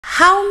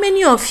How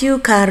many of you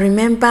can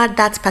remember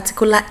that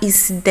particular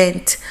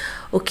incident,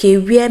 okay,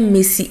 where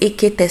Missy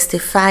Eke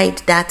testified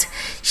that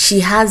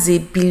she has a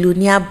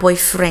billionaire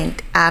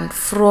boyfriend and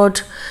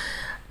Fraud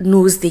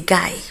knows the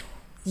guy?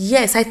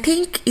 Yes, I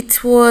think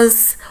it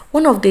was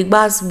one of the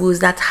gbasgbos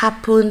that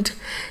happened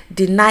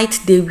the night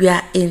they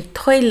were in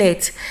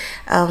toilet.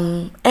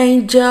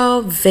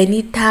 Angel,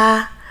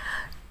 Venita,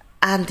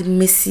 and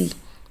Missy.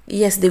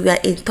 Yes, they were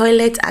in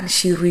toilet and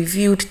she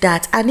revealed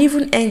that. And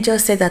even Angel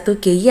said that,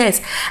 okay, yes,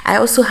 I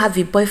also have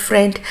a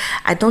boyfriend.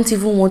 I don't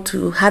even want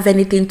to have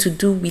anything to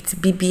do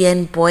with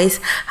BBN boys.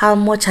 How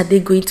much are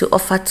they going to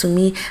offer to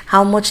me?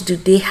 How much do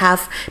they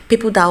have?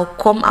 People that will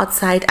come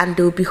outside and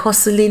they will be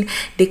hustling.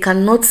 They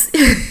cannot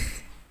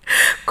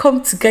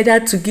come together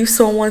to give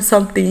someone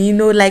something, you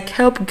know, like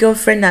help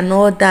girlfriend and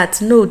all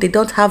that. No, they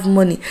don't have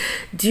money.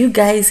 Do you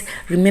guys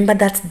remember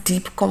that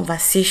deep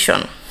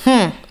conversation?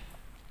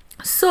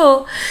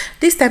 So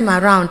this time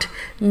around,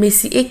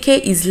 Missy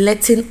Eke is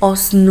letting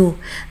us know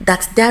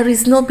that there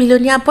is no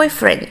billionaire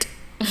boyfriend.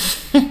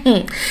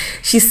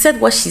 She said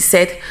what she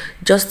said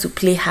just to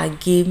play her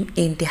game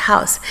in the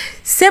house.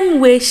 Same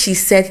way she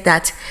said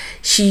that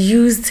she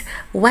used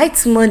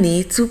white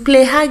money to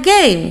play her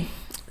game.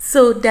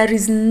 So there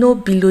is no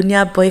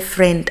billionaire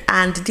boyfriend,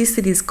 and this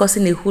thing is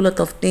causing a whole lot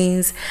of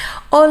things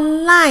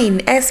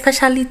online,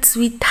 especially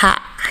Twitter.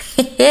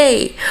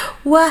 Hey,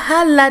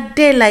 wahala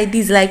day like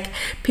this, like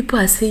people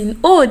are saying,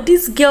 oh,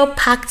 this girl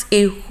packed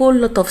a whole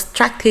lot of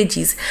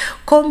strategies,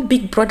 come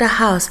Big Brother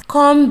house,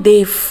 come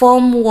they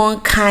form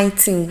one kind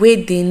thing where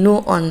they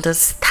no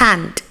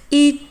understand.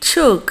 It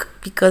choke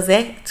because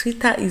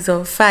Twitter is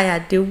on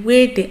fire. The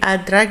way they are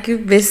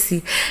dragging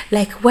Messi,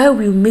 like, why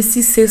will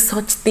Messi say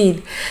such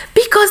thing?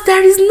 Because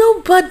there is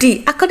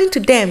nobody, according to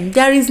them,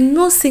 there is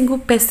no single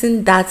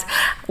person that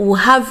will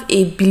have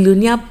a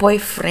billionaire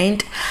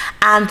boyfriend,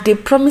 and they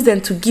promise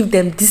them to give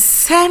them the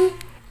same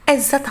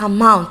exact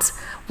amount,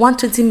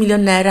 120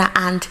 million naira,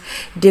 and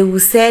they will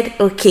said,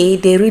 okay,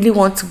 they really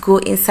want to go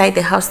inside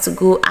the house to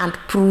go and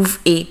prove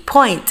a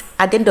point.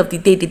 At the end of the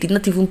day, they did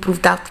not even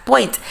prove that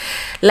point.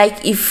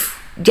 Like, if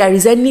there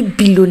is any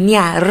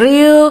billionaire,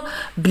 real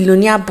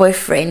billionaire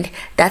boyfriend,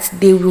 that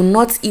they will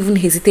not even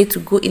hesitate to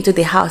go into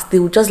the house. They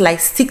will just like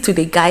stick to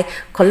the guy,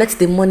 collect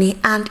the money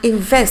and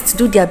invest,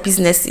 do their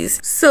businesses.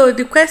 So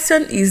the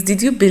question is,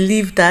 did you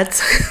believe that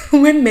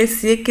when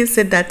Missy Eke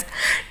said that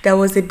there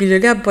was a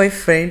billionaire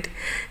boyfriend,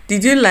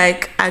 did you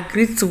like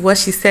agree to what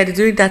she said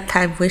during that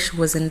time when she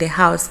was in the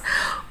house?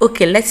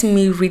 Okay, let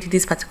me read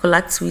this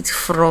particular tweet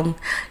from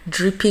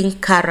Dripping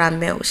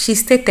Caramel. She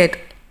stated,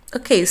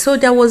 okay, so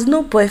there was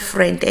no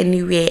boyfriend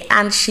anywhere,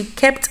 and she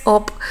kept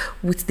up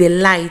with the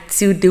lie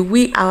till the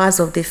wee hours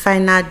of the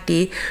final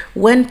day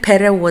when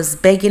Pere was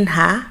begging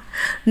her.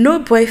 No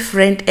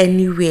boyfriend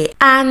anywhere.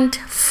 And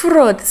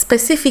Fraud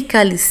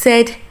specifically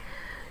said,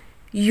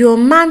 your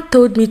man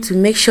told me to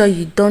make sure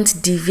you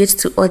don't deviate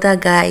to other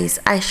guys.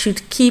 I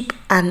should keep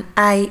an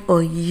eye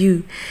on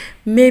you.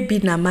 Maybe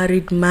na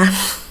married man.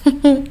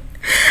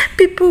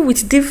 People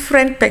with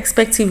different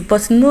perspective,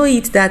 but know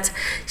it that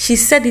she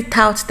said it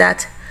out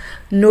that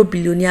no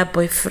billionaire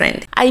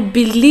boyfriend. I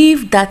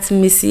believe that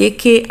Missy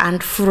Eke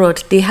and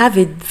Fraud, they have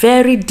a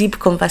very deep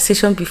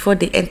conversation before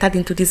they entered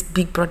into this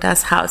Big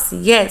Brother's house.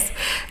 Yes,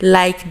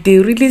 like they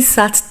really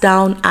sat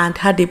down and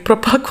had a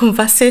proper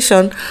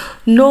conversation,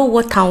 know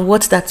what and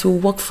what that will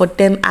work for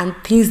them and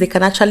things they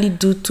can actually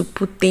do to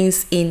put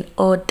things in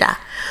order.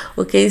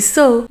 Okay,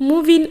 so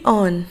moving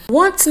on.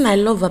 One thing I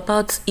love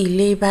about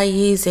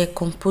ILEBAYE's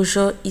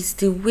composure is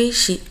the way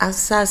she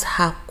answers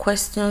her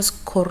questions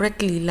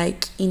correctly,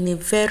 like in a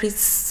very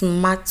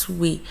smart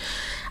way.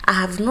 I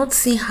have not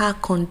seen her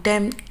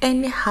condemn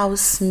any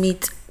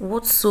housemate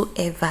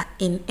whatsoever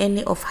in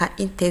any of her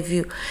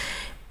interview.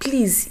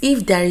 Please,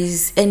 if there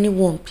is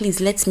anyone, please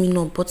let me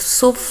know, but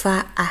so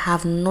far I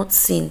have not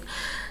seen.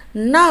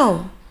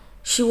 Now,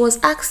 she was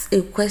asked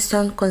a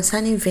question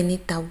concerning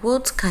Venita.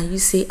 What can you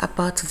say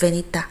about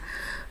Venita?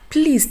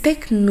 Please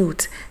take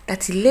note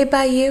that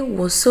ILEBAYE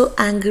was so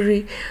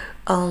angry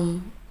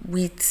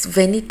with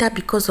Venita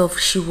because of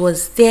she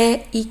was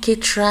there.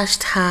 Ike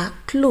trashed her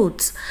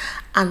clothes,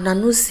 and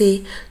Nano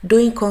say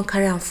don't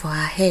conquer am for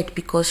her head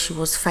because she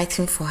was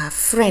fighting for her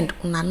friend.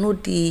 Una know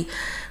the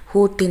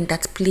whole thing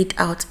that played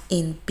out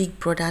in Big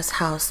Brother's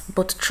house.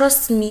 But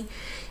trust me,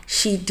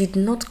 she did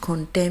not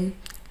condemn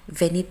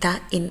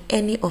Venita in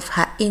any of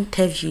her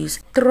interviews.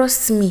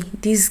 Trust me,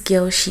 this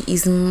girl, she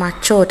is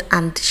matured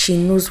and she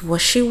knows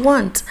what she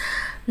wants.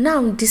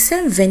 Now, the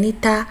same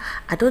Venita,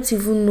 I don't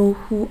even know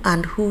who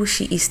and who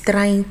she is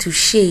trying to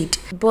shade,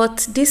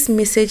 but this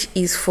message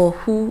is for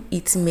who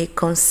it may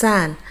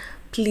concern.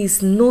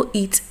 Please know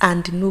it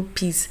and know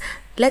peace.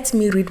 Let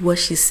me read what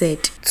she said.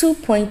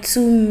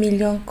 2.2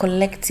 million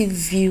collective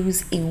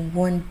views in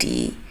one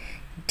day.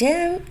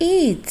 Damn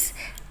it.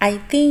 I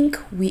think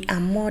we are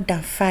more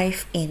than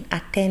 5 in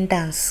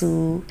attendance,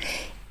 so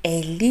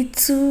a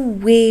little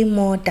way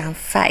more than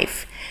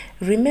 5.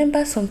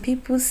 Remember, some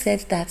people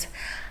said that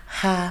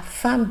her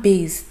fan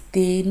base,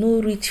 they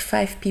no reach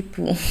 5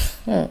 people.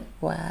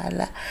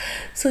 Voila.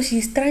 So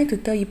she's trying to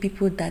tell you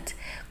people that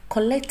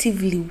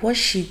collectively what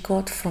she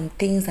got from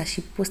things that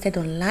she posted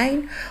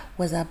online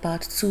was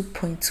about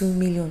 2.2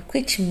 million,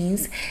 which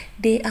means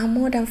they are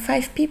more than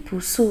 5 people.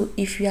 So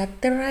if you are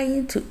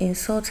trying to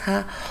insult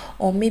her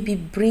or maybe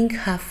bring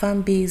her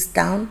fan base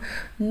down,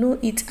 know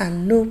it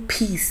and know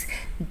peace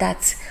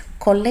that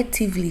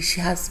collectively she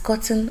has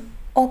gotten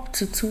up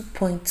to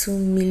 2.2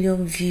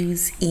 million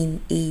views in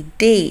a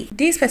day.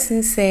 This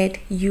person said,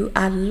 "You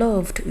are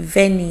loved,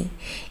 Veni.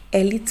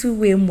 A little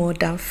way more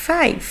than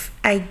 5.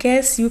 I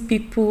guess you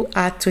people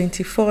are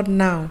 24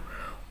 now.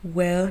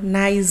 Well,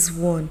 nice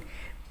one.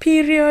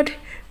 Period,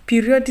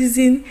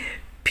 periodizing,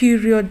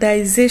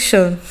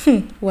 periodization.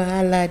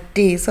 Wahala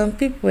day. Some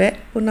people,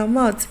 una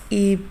mouth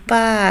e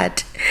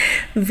bad.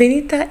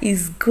 Venita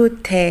is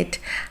goated.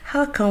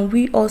 How can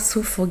we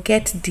also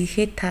forget the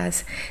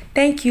haters?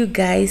 Thank you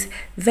guys,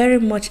 very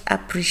much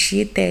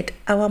appreciated.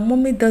 Our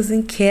mommy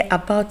doesn't care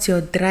about your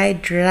dry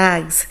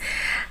drags.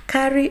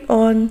 Carry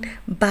on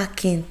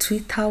backing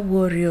Twitter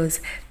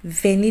warriors.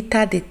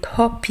 Venita the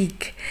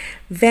topic.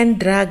 Ven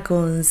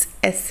dragons,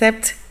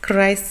 except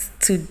Christ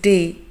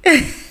today."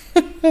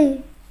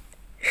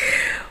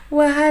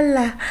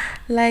 Wahala,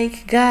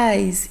 like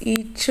guys,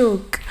 it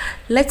choke.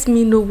 Let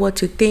me know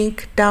what you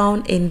think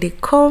down in the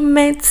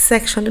comment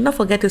section. Do not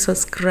forget to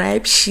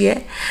subscribe,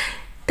 share.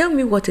 Tell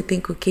me what you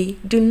think, okay?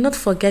 Do not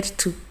forget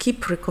to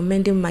keep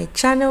recommending my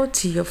channel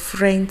to your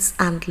friends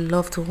and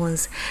loved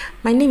ones.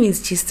 My name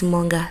is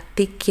Gistmonga.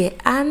 Take care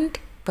and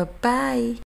bye-bye.